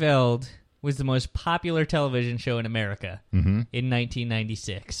 Seinfeld was the most popular television show in America in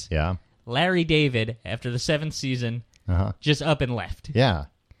 1996. Yeah. Larry David, after the 7th season, just up and left. Yeah.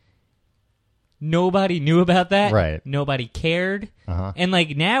 Nobody knew about that. Right. Nobody cared. And,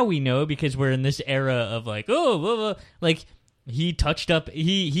 like, now we know because we're in this era of, like, oh, blah, blah. Like, he touched up,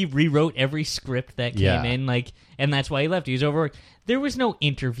 he rewrote every script that came in, like, and that's why he left. He was overworked. There was no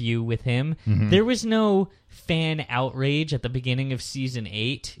interview with him. There was no fan outrage at the beginning of season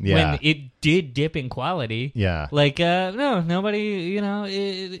 8 when it did dip in quality. Yeah. Like, no, nobody,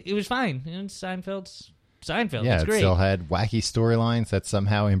 it was fine. And Seinfeld's Yeah, it's it great. still had wacky storylines that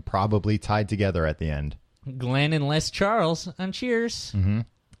somehow improbably tied together at the end. Glenn and Les Charles on Cheers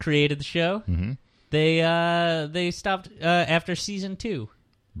created the show. They stopped after season 2.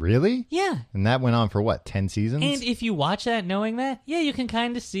 Really? Yeah. And that went on for what, 10 seasons? And if you watch that knowing that, yeah, you can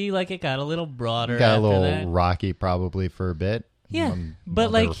kind of see like it got a little broader. Got a after little that. rocky probably for a bit. Yeah, but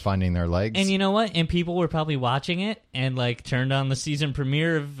while like they were finding their legs. And you know what? And people were probably watching it and like turned on the season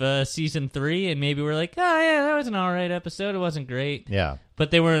premiere of season 3 and maybe were like, oh yeah, that was an all right episode. It wasn't great. Yeah.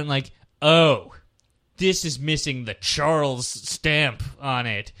 But they weren't like, oh, this is missing the Charles stamp on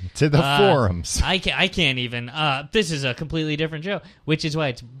it. To the forums. I can't even. This is a completely different show, which is why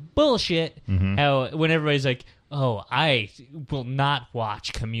it's bullshit. How when everybody's like, oh, I will not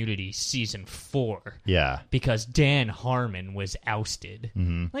watch Community season 4. Yeah. Because Dan Harmon was ousted.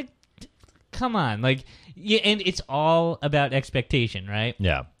 Like, come on. Like, yeah, and it's all about expectation, right?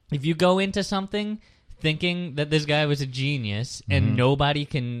 Yeah. If you go into something thinking that this guy was a genius and nobody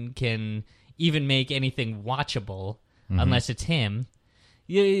can even make anything watchable unless it's him,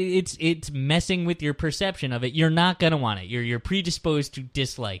 it's messing with your perception of it. You're not gonna want it. You're predisposed to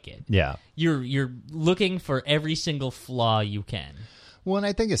dislike it. Yeah. You're looking for every single flaw you can. Well, and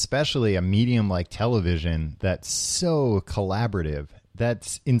I think especially a medium like television that's so collaborative,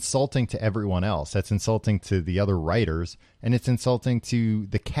 that's insulting to everyone else. That's insulting to the other writers, and it's insulting to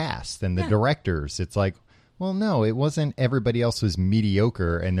the cast and the directors. It's like, well, no, it wasn't everybody else was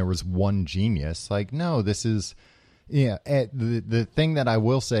mediocre and there was one genius. Like, no, this is... Yeah, the thing that I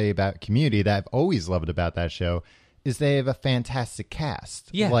will say about Community that I've always loved about that show is they have a fantastic cast.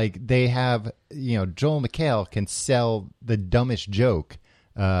 Yeah. Like, they have, Joel McHale can sell the dumbest joke.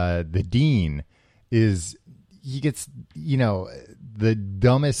 The dean he gets, the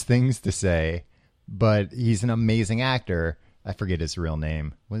dumbest things to say, but he's an amazing actor. I forget his real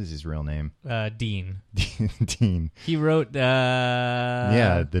name. What is his real name? Dean. Dean. He wrote...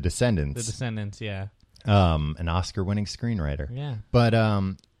 The Descendants. The Descendants, yeah. An Oscar-winning screenwriter. Yeah.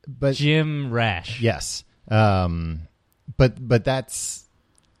 But Jim Rash. yes. But that's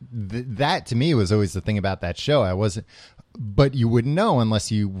that to me was always the thing about that show. I wasn't, but you wouldn't know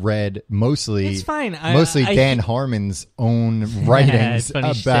unless you read mostly. It's fine. Dan Harmon's own writings it's funny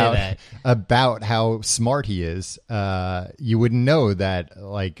you say about how smart he is. You wouldn't know that,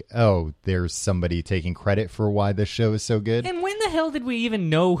 like, oh, there's somebody taking credit for why this show is so good. And when the hell did we even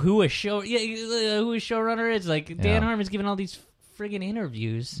know who a showrunner is? Like, Dan Harmon's giving all these friggin'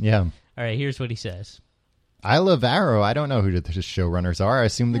 interviews. Yeah. All right, here's what he says. I love Arrow. I don't know who the showrunners are. I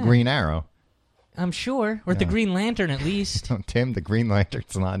assume the Green Arrow. I'm sure. Or the Green Lantern, at least. Tim, the Green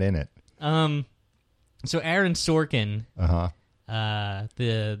Lantern's not in it. So Aaron Sorkin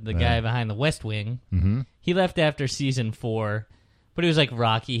the guy behind the West Wing. Mm-hmm. He left after season 4, but it was like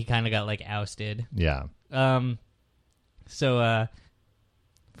Rocky. He kind of got like ousted. Yeah. So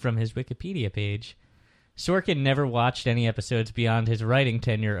from his Wikipedia page, Sorkin never watched any episodes beyond his writing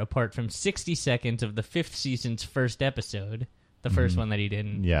tenure, apart from 60 seconds of the 5th season's first episode, the first one that he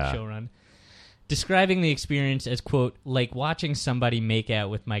didn't showrun, describing the experience as, quote, like watching somebody make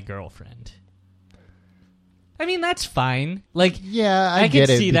out with my girlfriend. I mean, that's fine. Like, yeah, I can get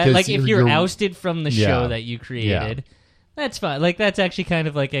see it, that. because Like, if you're ousted from the show that you created, Yeah. that's fine. Like, that's actually kind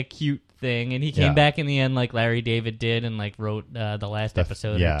of like a cute thing. And he came back in the end, like Larry David did, and like wrote the last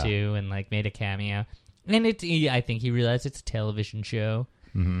episode or two, and like made a cameo. And I think he realized it's a television show,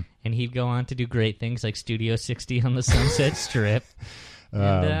 and he'd go on to do great things like Studio 60 on the Sunset Strip.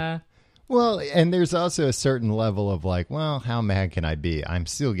 And, well, and there's also a certain level of like, well, how mad can I be? I'm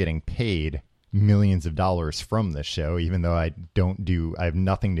still getting paid millions of dollars from this show, even though I have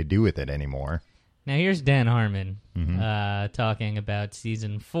nothing to do with it anymore. Now here's Dan Harmon talking about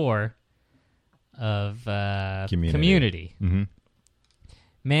season 4 of Community. Mm-hmm.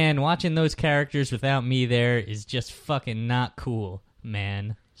 Man, watching those characters without me there is just fucking not cool,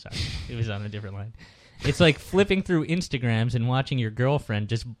 man. Sorry, it was on a different line. It's like flipping through Instagrams and watching your girlfriend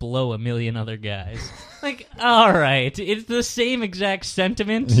just blow a million other guys. Like, all right, it's the same exact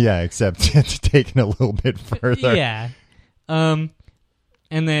sentiment. Yeah, except it's taken a little bit further. Yeah. And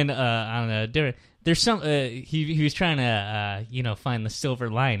then, I don't know, there's some, he was trying to, find the silver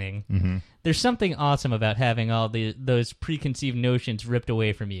lining. Mm-hmm. There's something awesome about having all those preconceived notions ripped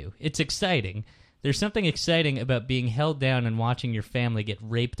away from you. It's exciting. There's something exciting about being held down and watching your family get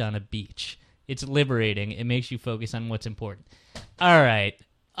raped on a beach. It's liberating. It makes you focus on what's important. All right,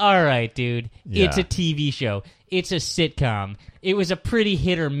 dude. Yeah. It's a TV show. It's a sitcom. It was a pretty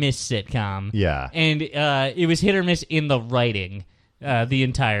hit-or-miss sitcom. Yeah. And it was hit or miss in the writing the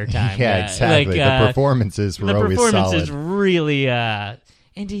entire time. Yeah, exactly. The performances were always solid. The performances really...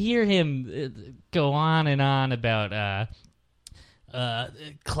 and to hear him go on and on about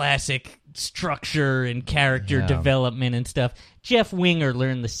classic structure and character development and stuff. Jeff Winger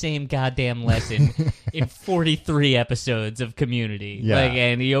learned the same goddamn lesson in 43 episodes of Community. Yeah.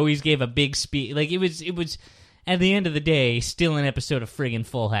 And he always gave a big speech. Like, it was at the end of the day still an episode of friggin'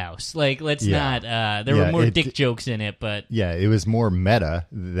 Full House. Like, let's not there were more dick jokes in it, but it was more meta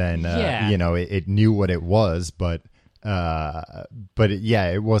than it knew what it was, but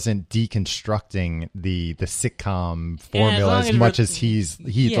it wasn't deconstructing the sitcom formula as much as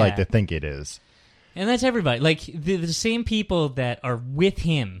he'd like to think it is. And that's everybody. Like, the same people that are with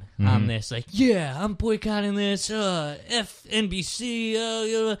him on this, like, I'm boycotting this, F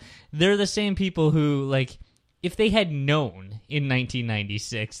NBC, they're the same people who, like, if they had known in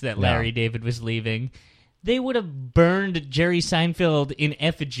 1996 that Larry David was leaving, they would have burned Jerry Seinfeld in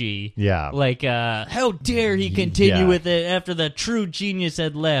effigy. Yeah. Like, how dare he continue with it after the true genius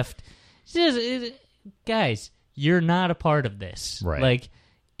had left. Guys, you're not a part of this. Right. Like,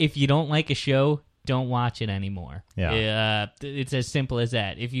 if you don't like a show, don't watch it anymore. Yeah. It's as simple as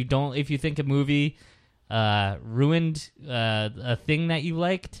that. If you think a movie ruined a thing that you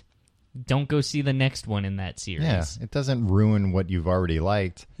liked, don't go see the next one in that series. Yeah, it doesn't ruin what you've already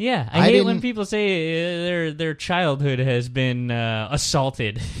liked. Yeah, I hate when people say their childhood has been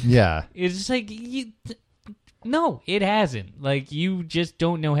assaulted. Yeah. It's just like, no, it hasn't. Like, you just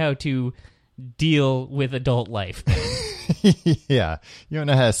don't know how to deal with adult life. Yeah, you don't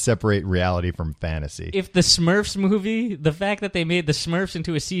know how to separate reality from fantasy. If the Smurfs movie, the fact that they made the Smurfs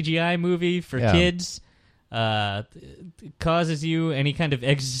into a CGI movie for kids causes you any kind of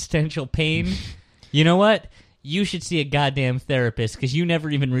existential pain, you know what? You should see a goddamn therapist, because you never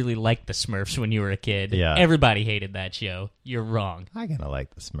even really liked the Smurfs when you were a kid. Yeah. Everybody hated that show. You're wrong. I kind of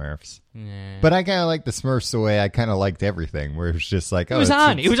like the Smurfs. But I kind of like the Smurfs the way I kind of liked everything, where it was just like, it was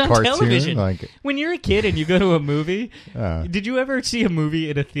on cartoon, television. Like, when you're a kid and you go to a movie, did you ever see a movie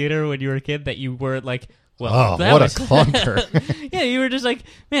in a theater when you were a kid that you weren't like, well, what a clunker. Yeah, you were just like,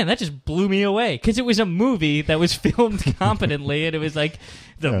 man, that just blew me away. Because it was a movie that was filmed competently, and it was like,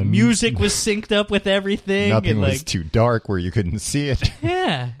 the music was synced up with everything. Nothing and, was too dark where you couldn't see it.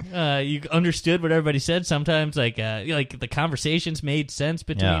 Yeah. You understood what everybody said. Sometimes, like the conversations made sense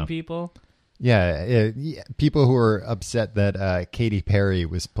between people. Yeah, people who are upset that Katy Perry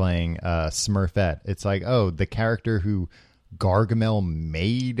was playing Smurfette. It's like, oh, the character who Gargamel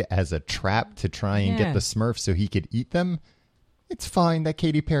made as a trap to try and get the Smurfs so he could eat them. It's fine that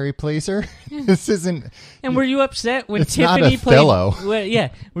Katy Perry plays her. This isn't. And were you upset when it's Tiffany not Othello.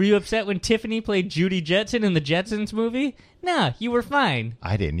 played? Were you upset when Tiffany played Judy Jetson in the Jetsons movie? No, you were fine.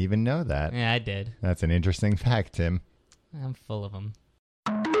 I didn't even know that. Yeah, I did. That's an interesting fact, Tim. I'm full of them.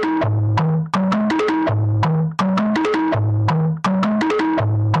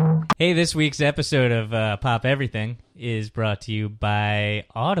 Hey, this week's episode of Pop Everything is brought to you by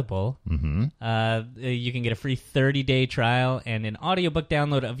Audible. Mm-hmm. You can get a free 30-day trial and an audiobook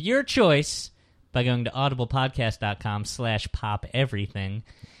download of your choice by going to audiblepodcast.com/popeverything.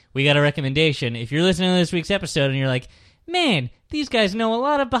 We got a recommendation. If you're listening to this week's episode and you're like, man, these guys know a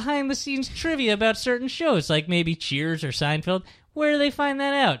lot of behind-the-scenes trivia about certain shows, like maybe Cheers or Seinfeld, where do they find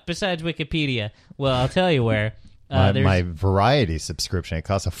that out besides Wikipedia? Well, I'll tell you where. My Variety subscription, it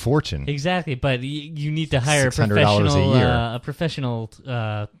costs a fortune. Exactly, but you need to hire $600 a professional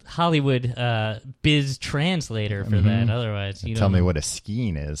Hollywood biz translator for that. Otherwise, you tell me what a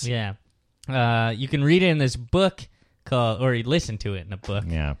Skein is. Yeah, you can read it in this book called, or you listen to it in a book.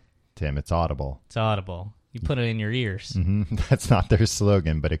 Yeah, Tim, it's Audible. It's Audible. You put it in your ears. Mm-hmm. That's not their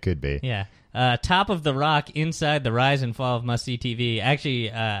slogan, but it could be. Yeah. Top of the Rock, Inside the Rise and Fall of Must-See TV.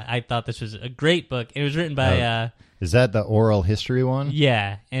 Actually, I thought this was a great book. It was written by... is that the oral history one?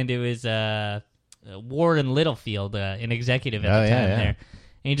 Yeah, and it was Warren Littlefield, an executive at the time there.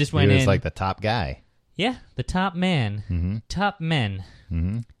 And he just went in... He was like the top guy. Yeah, the top man. Mm-hmm. Top men.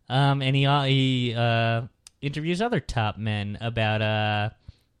 Mm-hmm. And he interviews other top men about...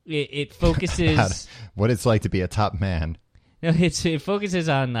 It focuses... about what it's like to be a top man. No, it focuses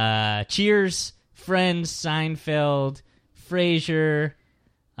on Cheers, Friends, Seinfeld, Frasier,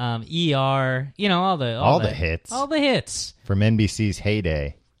 ER. You know, all the hits. All the hits From NBC's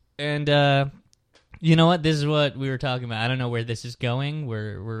heyday. And you know what? This is what we were talking about. I don't know where this is going.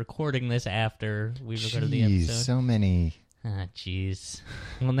 We're recording this after we recorded the episode. So many. Ah, jeez.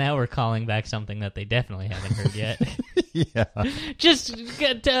 Well, now we're calling back something that they definitely haven't heard yet. Yeah. Just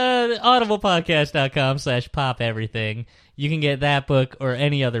get audiblepodcast.com/popeverything. You can get that book or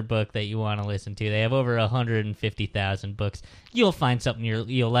any other book that you want to listen to. They have over 150,000 books. You'll find something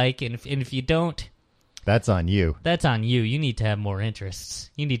you'll like, and if you don't... That's on you. That's on you. You need to have more interests.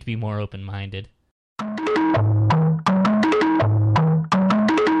 You need to be more open-minded.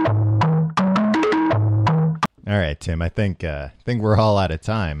 All right, Tim. I think we're all out of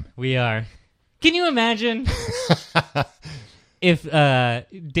time. We are. Can you imagine if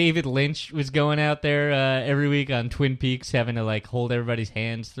David Lynch was going out there every week on Twin Peaks, having to like hold everybody's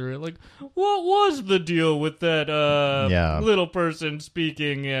hands through it? Like, what was the deal with that little person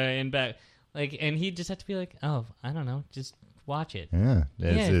speaking in back? Like, and he'd just have to be like, oh, I don't know, just watch it. Yeah,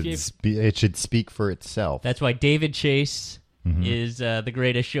 it should speak for itself. That's why David Chase is the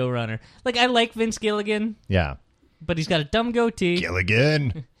greatest showrunner. Like, I like Vince Gilligan. Yeah. But he's got a dumb goatee.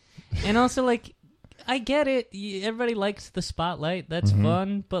 Gilligan. And also, like, I get it. Everybody likes the spotlight. That's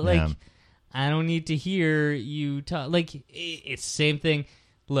fun. But, like, I don't need to hear you talk. Like, it's the same thing.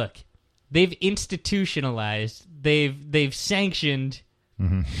 Look, they've institutionalized, they've sanctioned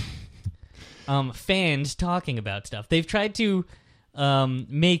fans talking about stuff. They've tried to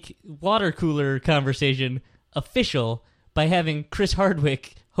make water cooler conversation official by having Chris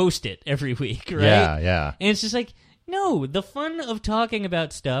Hardwick host it every week, right? Yeah. And it's just like, no, the fun of talking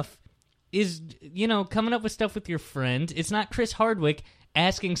about stuff is, coming up with stuff with your friend. It's not Chris Hardwick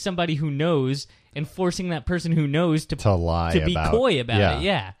asking somebody who knows and forcing that person who knows to lie, to be coy about it.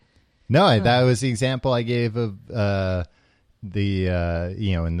 Yeah. No, that was the example I gave of in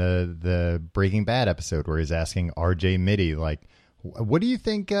the Breaking Bad episode where he's asking R.J. Mitty, like, what do you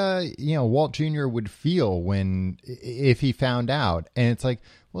think, Walt Jr. would feel if he found out? And it's like,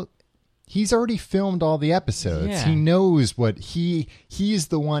 well, he's already filmed all the episodes. Yeah. He knows what he's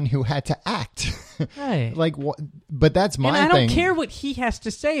the one who had to act. Right. Like, what? But that's my thing. And I don't care what he has to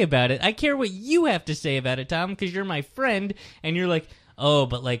say about it. I care what you have to say about it, Tom, because you're my friend, and you're like, oh,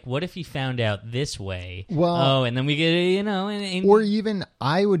 but like, what if he found out this way? Well, and then we get, or even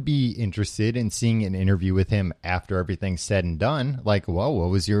I would be interested in seeing an interview with him after everything's said and done. Like, well,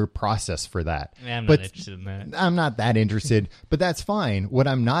 what was your process for that? I'm not interested in that. I'm not that interested, but that's fine. What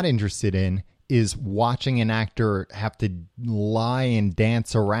I'm not interested in is watching an actor have to lie and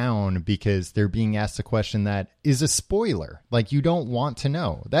dance around because they're being asked a question that is a spoiler. Like, you don't want to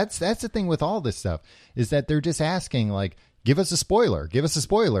know. That's the thing with all this stuff, is that they're just asking, like, give us a spoiler.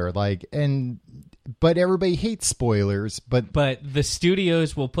 Like, but everybody hates spoilers. But the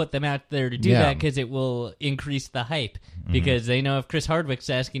studios will put them out there to do that because it will increase the hype. Because they know if Chris Hardwick's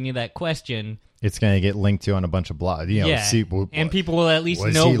asking you that question, it's going to get linked to on a bunch of blogs. And people will at least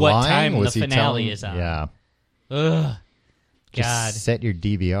know what time the finale is on. Yeah. Ugh. Just God. set your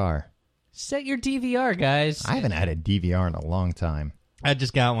DVR. Set your DVR, guys. I haven't had a DVR in a long time. I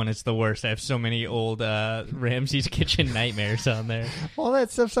just got one. It's the worst. I have so many old Ramsay's Kitchen nightmares on there. All that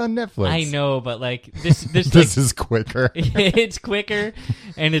stuff's on Netflix. I know, but like this this is quicker. It's quicker,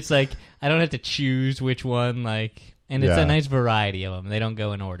 and it's like I don't have to choose which one. Like, and it's a nice variety of them. They don't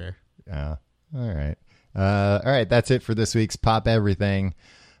go in order. Yeah. All right. All right. That's it for this week's Pop Everything.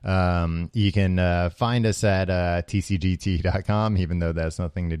 You can find us at tcgt.com, even though that's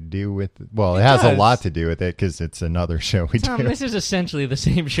nothing to do with it has a lot to do with it because it's another show we do. This is essentially the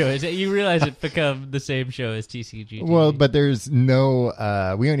same show. You realize it become the same show as TCGT. Well, but there's no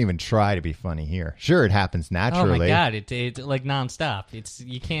we don't even try to be funny here. Sure, it happens naturally. Oh my god, it's like nonstop.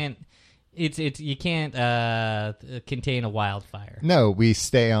 You can't contain a wildfire. No, we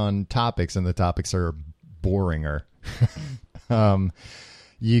stay on topics, and the topics are boringer.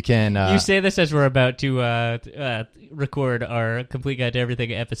 You can. You say this as we're about to record our Complete Guide to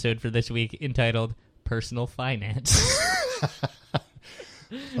Everything episode for this week, entitled "Personal Finance."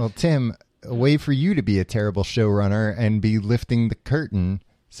 Well, Tim, a way for you to be a terrible showrunner and be lifting the curtain.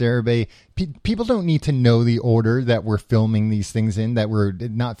 Sarah, people don't need to know the order that we're filming these things in. That we're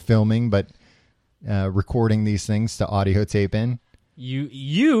not filming, but recording these things to audio tape in.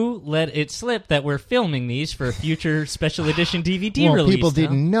 You let it slip that we're filming these for a future special edition DVD release. People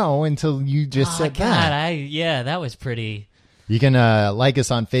didn't know until you just said that. That was pretty. You can like us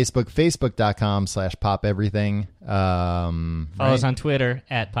on Facebook, facebook.com/popeverything. Follow us on Twitter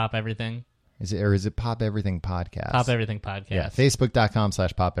at popeverything. Is it Pop Everything Podcast? Pop Everything Podcast. Yeah,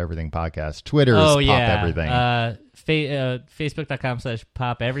 facebook.com/popeverything podcast. Twitter is Pop Everything.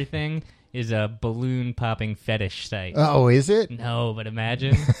 Facebook.com/popeverything is a balloon popping fetish site. Oh, is it? No, but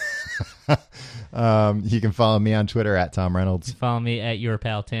imagine. You can follow me on Twitter at Tom Reynolds. You can follow me at your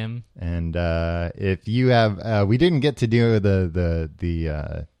pal Tim. And if you have, we didn't get to do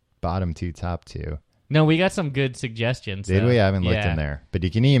the bottom two, top two. No, we got some good suggestions. Did we? I haven't looked in there. But you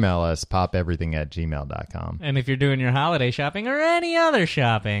can email us, popeverything@gmail.com. And if you're doing your holiday shopping or any other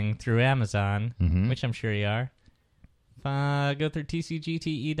shopping through Amazon, which I'm sure you are, go through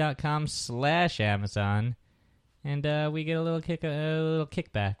tcgte.com/Amazon, and we get a little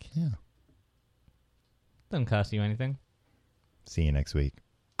kickback. Yeah. Doesn't cost you anything. See you next week.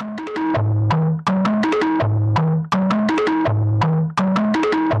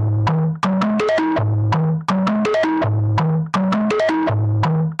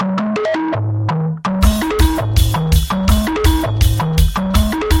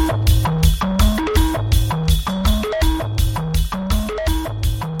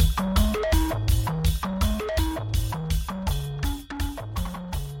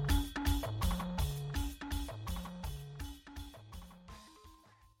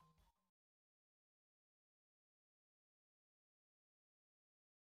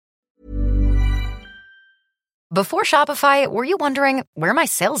 Before Shopify, were you wondering, where are my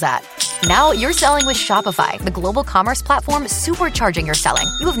sales at? Now you're selling with Shopify, the global commerce platform supercharging your selling.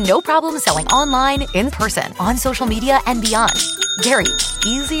 You have no problem selling online, in person, on social media, and beyond. Gary,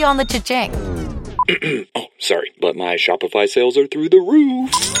 easy on the cha-ching. Oh, sorry, but my Shopify sales are through the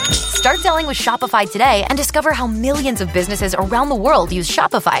roof. Start selling with Shopify today and discover how millions of businesses around the world use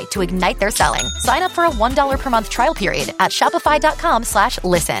Shopify to ignite their selling. Sign up for a $1 per month trial period at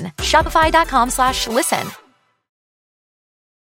shopify.com/listen. Shopify.com/listen.